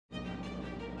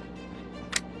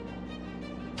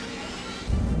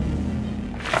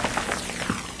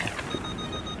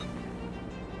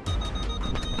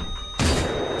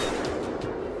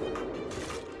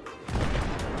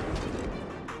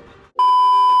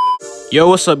Yo,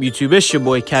 what's up YouTube? It's your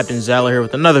boy Captain Zala here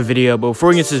with another video. But before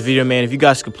we get to this video, man, if you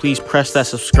guys could please press that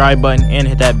subscribe button and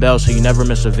hit that bell so you never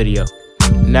miss a video.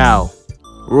 Now,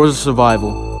 rules of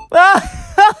survival.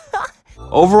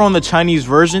 Over on the Chinese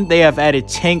version, they have added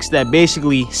tanks that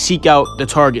basically seek out the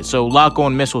target, so lock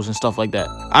on missiles and stuff like that.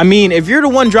 I mean, if you're the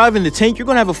one driving the tank, you're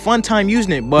gonna have a fun time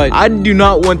using it, but I do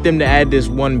not want them to add this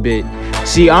one bit.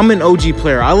 See, I'm an OG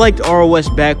player. I liked RoS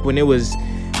back when it was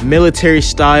military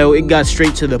style. It got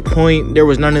straight to the point. There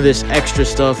was none of this extra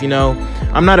stuff, you know.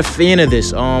 I'm not a fan of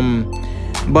this.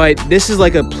 But this is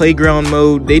like a playground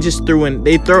mode. They just threw in,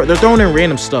 they're throwing in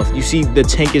random stuff. You see the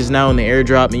tank is now in the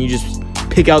airdrop, and you just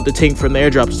pick out the tank from the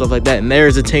airdrop and stuff like that. And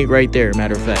there's a tank right there,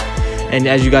 matter of fact. And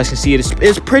as you guys can see,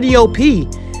 it's pretty OP.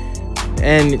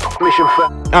 And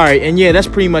all right, and yeah, that's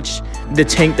pretty much the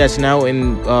tank that's now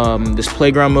in this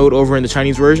playground mode over in the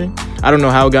Chinese version. I don't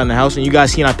know how it got in the house, and you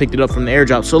guys seen I picked it up from the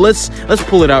airdrop. So let's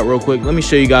pull it out real quick. Let me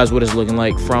show you guys what it's looking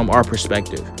like from our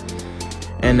perspective.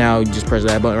 And now you just press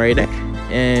that button right there,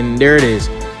 and there it is.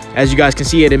 As you guys can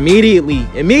see, it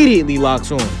immediately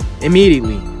locks on.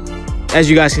 Immediately. As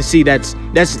you guys can see, that's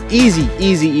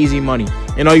easy money.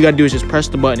 And all you gotta do is just press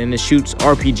the button, and it shoots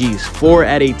RPGs 4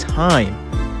 at a time.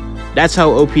 That's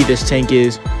how OP this tank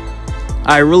is.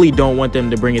 I really don't want them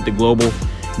to bring it to global,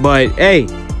 but hey,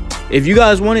 if you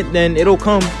guys want it, then it'll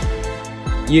come.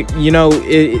 You know,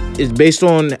 it's based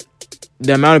on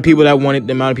the amount of people that want it,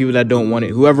 the amount of people that don't want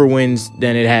it. Whoever wins,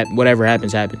 then whatever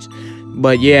happens.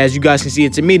 But yeah, as you guys can see,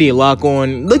 it's immediate lock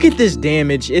on. Look at this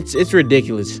damage. It's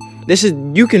ridiculous.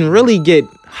 You can really get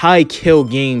high kill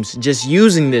games just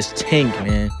using this tank,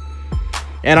 man.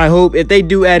 And I hope if they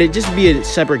do add it, just be a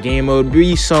separate game mode,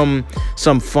 be some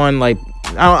fun, like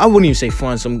I wouldn't even say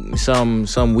fun,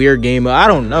 some weird game mode. I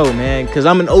don't know, man, because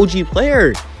I'm an OG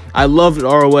player. I loved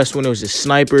RoS when it was just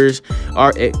snipers.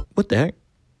 What the heck?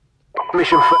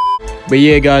 But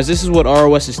yeah, guys, this is what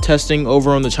RoS is testing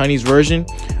over on the Chinese version.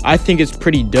 I think it's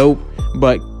pretty dope,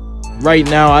 but right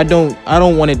now I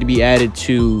don't want it to be added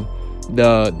to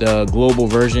the global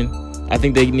version. I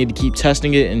think they need to keep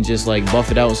testing it and just like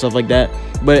buff it out and stuff like that.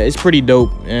 But it's pretty dope.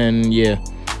 And yeah,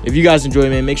 if you guys enjoy,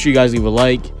 man, make sure you guys leave a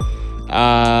like.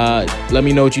 Let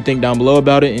me know what you think down below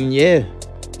about it. And yeah,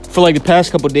 for like the past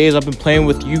couple days, I've been playing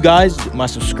with you guys, my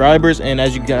subscribers. And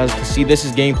as you guys can see, this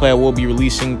is gameplay I will be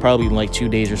releasing probably in like 2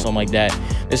 days or something like that.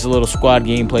 This is a little squad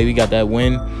gameplay. We got that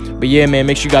win. But yeah, man,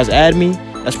 make sure you guys add me.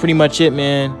 That's pretty much it,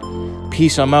 man.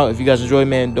 Peace. I'm out. If you guys enjoy,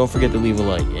 man, don't forget to leave a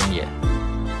like. And yeah.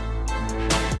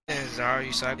 Zara,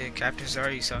 you suck. Captain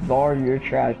Zara, you suck. Zara, you're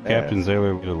trash. Captain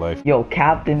Zara, get a life. Yo,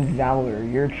 Captain Zara,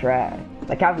 you're trash.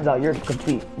 Like, Captain Zara, you're a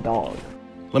complete dog.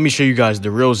 Let me show you guys the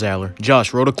real Zaller.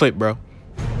 Josh, roll the clip, bro.